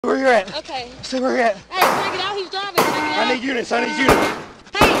Where you at? Okay. Say where you at. Hey, bring it out. He's driving. Bring it out. I need units. I need units.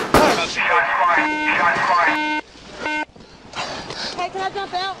 Hey. Hush. Hey, can I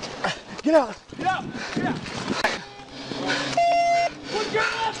jump out? Get out. Get out. Get out. Put your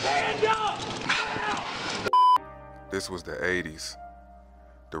left hand up. This was the 80s.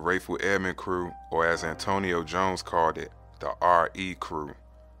 The Rayful Edmond crew, or as Antonio Jones called it, the RE crew,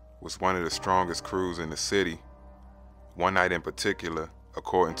 was one of the strongest crews in the city. One night in particular,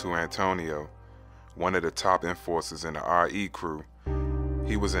 according to Antonio, one of the top enforcers in the RE crew,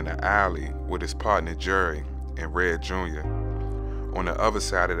 he was in the alley with his partner Jerry and Red Jr. On the other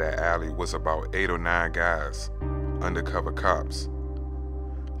side of that alley was about 8 or 9 guys, undercover cops.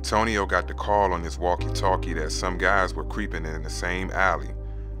 Antonio got the call on his walkie-talkie that some guys were creeping in the same alley.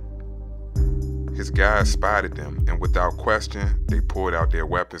 His guys spotted them, and without question, they pulled out their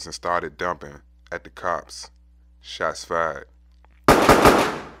weapons and started dumping at the cops. Shots fired.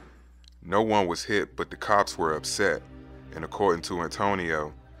 No one was hit, but the cops were upset, and according to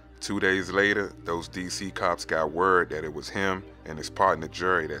Antonio, 2 days later, those DC cops got word that it was him and his partner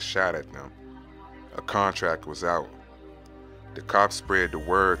Jerry that shot at them. A contract was out. The cops spread the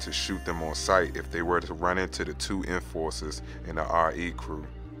word to shoot them on sight if they were to run into the 2 enforcers in the RE crew.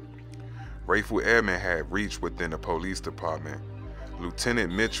 Rayful Edmond had reached within the police department.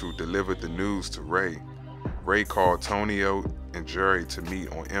 Lieutenant Mitchell delivered the news to Ray. Ray called Antonio and Jerry to meet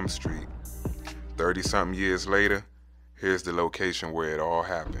on M Street. 30-something years later, here's the location where it all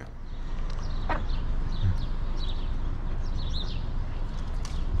happened.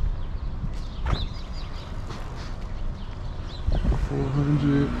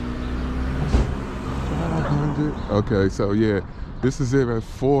 Okay, so yeah, this is it at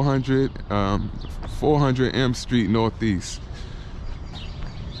 400 M Street Northeast.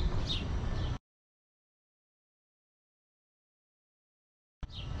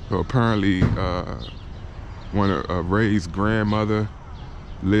 So apparently, one of Ray's grandmother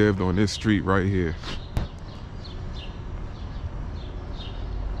lived on this street right here.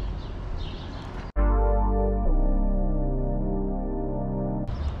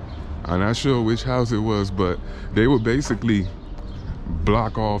 I'm not sure which house it was, but they would basically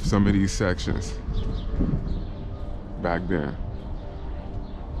block off some of these sections back then.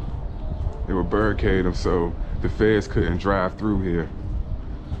 They would barricade them so the feds couldn't drive through here.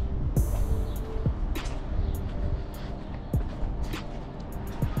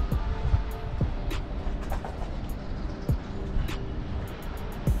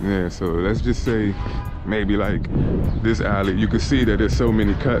 Yeah, so let's just say maybe like this alley, you could see that there's so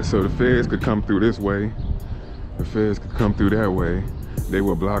many cuts, so the feds could come through this way, the feds could come through that way. They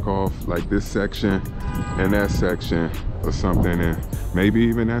would block off like this section and that section or something, and maybe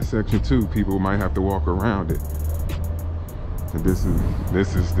even that section too. People might have to walk around it. And this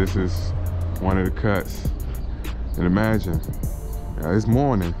is one of the cuts. And imagine, it's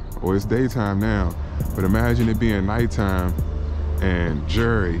morning or it's daytime now, but imagine it being nighttime and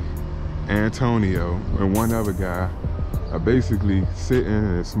Jerry, Antonio, and one other guy are basically sitting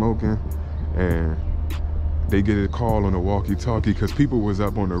and smoking, and they get a call on the walkie-talkie because people was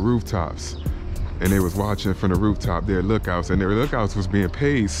up on the rooftops and they was watching from the rooftop their lookouts, and their lookouts was being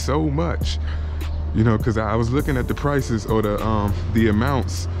paid so much, you know, because I was looking at the prices or the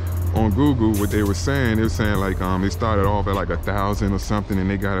amounts on Google. What they were saying like they started off at like 1,000 or something, and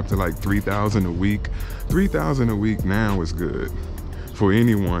they got up to like 3,000 a week. 3,000 a week now is good for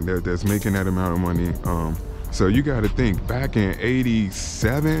anyone that's making that amount of money. So you got to think back in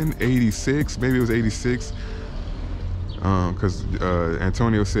 87, 86, maybe it was 86, because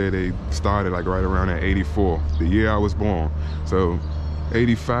Antonio said they started like right around at 84, the year I was born. So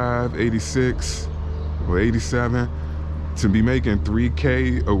 85, 86, or 87, to be making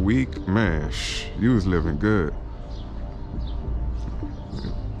 3K a week, man, you was living good.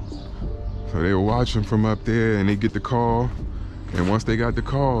 So they were watching from up there, and they get the call. And once they got the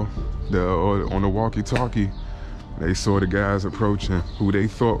call, on the walkie-talkie, they saw the guys approaching, who they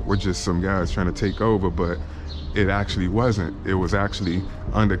thought were just some guys trying to take over, but it actually wasn't. It was actually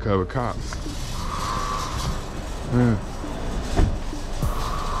undercover cops. Yeah.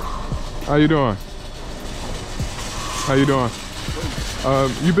 How you doing? How you doing?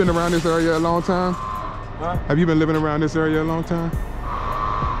 You been around this area a long time? Huh? Have you been living around this area a long time?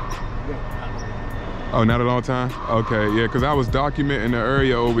 Oh, not a long time? Okay, yeah, because I was documenting the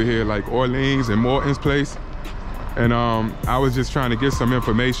area over here, like Orleans and Morton's place. And I was just trying to get some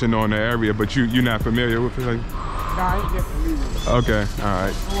information on the area, but you're not familiar with it? Like... No, I ain't get familiar. Okay, all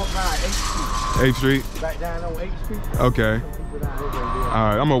right. I walk by 8th Street. 8th Street? Back down on 8th Street. Okay. All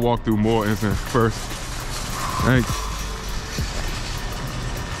right, I'm gonna walk through Morton's first. Thanks.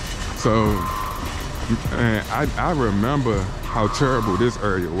 So, and I remember how terrible this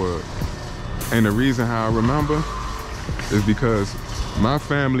area was. And the reason how I remember is because my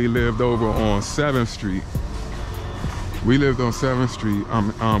family lived over on 7th Street. We lived on 7th Street,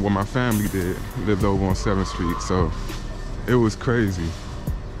 well, my family did, lived over on 7th Street, so it was crazy.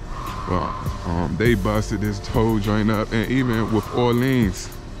 Well, they busted this whole joint up, and even with Orleans,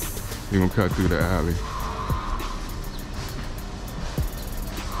 you gonna cut through the alley.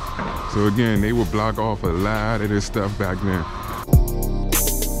 So again, they would block off a lot of this stuff back then.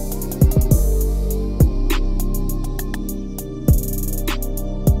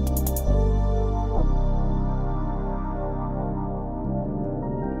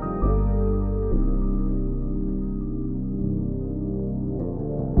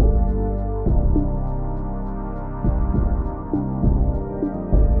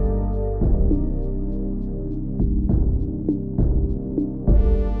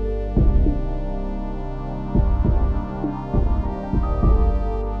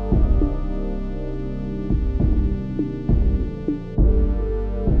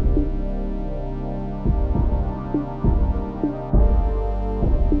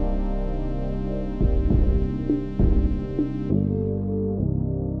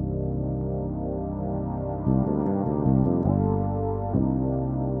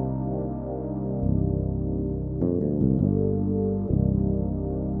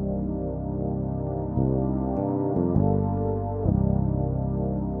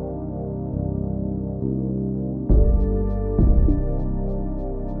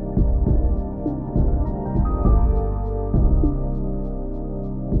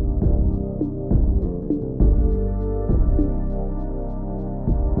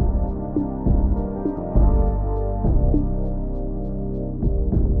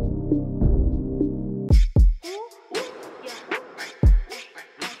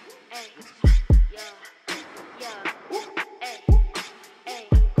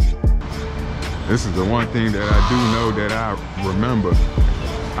 This is the one thing that I do know that I remember.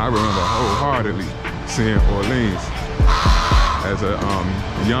 I remember wholeheartedly seeing Orleans as a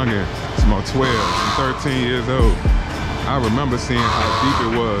youngin', about 12, 13 years old. I remember seeing how deep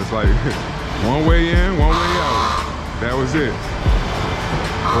it was, like one way in, one way out. That was it.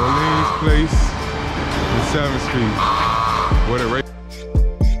 Orleans Place on 7th Street, where the Rayful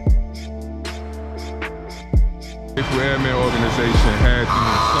Edmond organization had them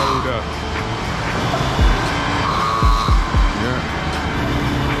sold up.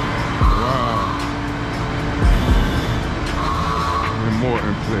 More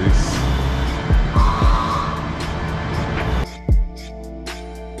in place.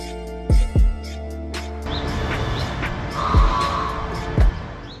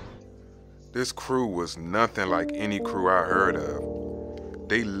 This crew was nothing like any crew I heard of.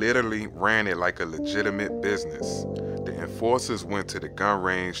 They literally ran it like a legitimate business. The enforcers went to the gun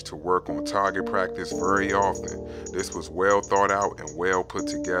range to work on target practice very often. This was well thought out and well put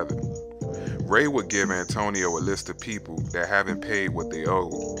together. Ray would give Antonio a list of people that haven't paid what they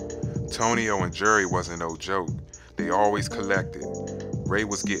owed. Tonio and Jerry wasn't no joke. They always collected. Ray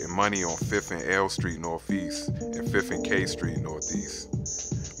was getting money on 5th and L Street Northeast and 5th and K Street Northeast.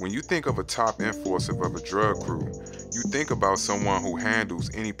 When you think of a top enforcer of a drug crew, you think about someone who handles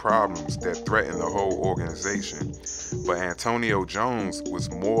any problems that threaten the whole organization. But Antonio Jones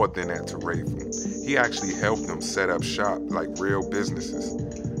was more than that to Rayful. He actually helped them set up shop like real businesses.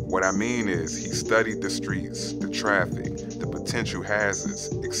 What I mean is, he studied the streets, the traffic, the potential hazards,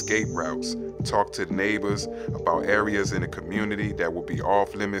 escape routes, talked to neighbors about areas in the community that would be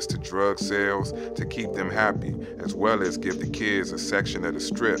off limits to drug sales to keep them happy, as well as give the kids a section of the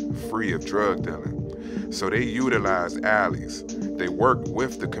strip free of drug dealing. So they utilized alleys. They worked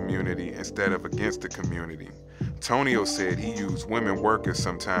with the community instead of against the community. Tonio said he used women workers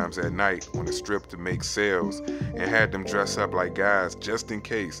sometimes at night on the strip to make sales and had them dress up like guys just in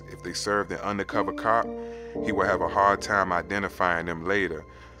case if they served an undercover cop, he would have a hard time identifying them later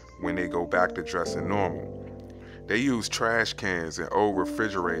when they go back to dressing normal. They used trash cans and old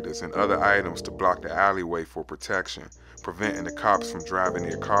refrigerators and other items to block the alleyway for protection, preventing the cops from driving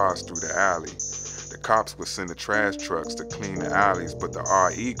their cars through the alley. The cops would send the trash trucks to clean the alleys, but the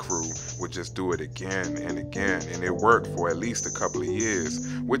RE crew would just do it again and again, and it worked for at least a couple of years,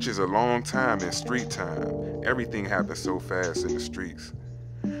 which is a long time in street time. Everything happened so fast in the streets.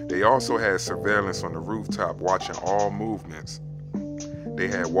 They also had surveillance on the rooftop watching all movements. They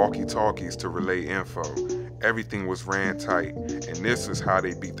had walkie-talkies to relay info. Everything was ran tight, and this is how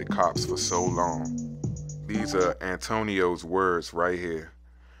they beat the cops for so long. These are Antonio's words right here.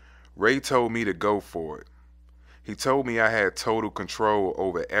 Ray told me to go for it. He told me I had total control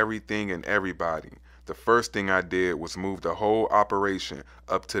over everything and everybody. The first thing I did was move the whole operation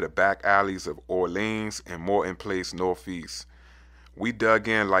up to the back alleys of Orleans and Morton Place Northeast. We dug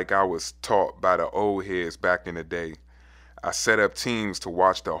in like I was taught by the old heads back in the day. I set up teams to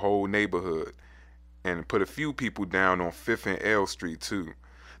watch the whole neighborhood and put a few people down on 5th and L Street too.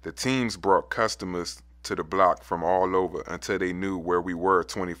 The teams brought customers to the block from all over until they knew where we were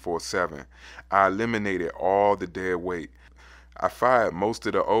 24/7. I eliminated all the dead weight. I fired most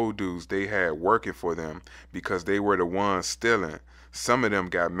of the old dudes they had working for them because they were the ones stealing. Some of them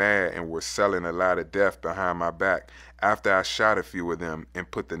got mad and were selling a lot of death behind my back. After I shot a few of them and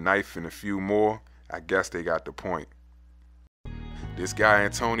put the knife in a few more, I guess they got the point. This guy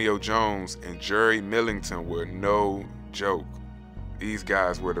Antonio Jones and Jerry Millington were no joke. These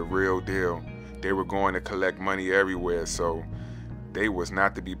guys were the real deal. They were going to collect money everywhere, so they was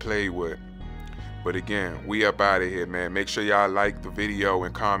not to be played with. But again, we up out of here, man. Make sure y'all like the video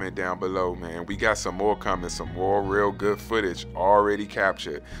and comment down below, man. We got some more coming, some more real good footage already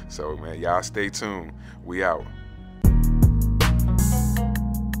captured. So, man, y'all stay tuned. We out.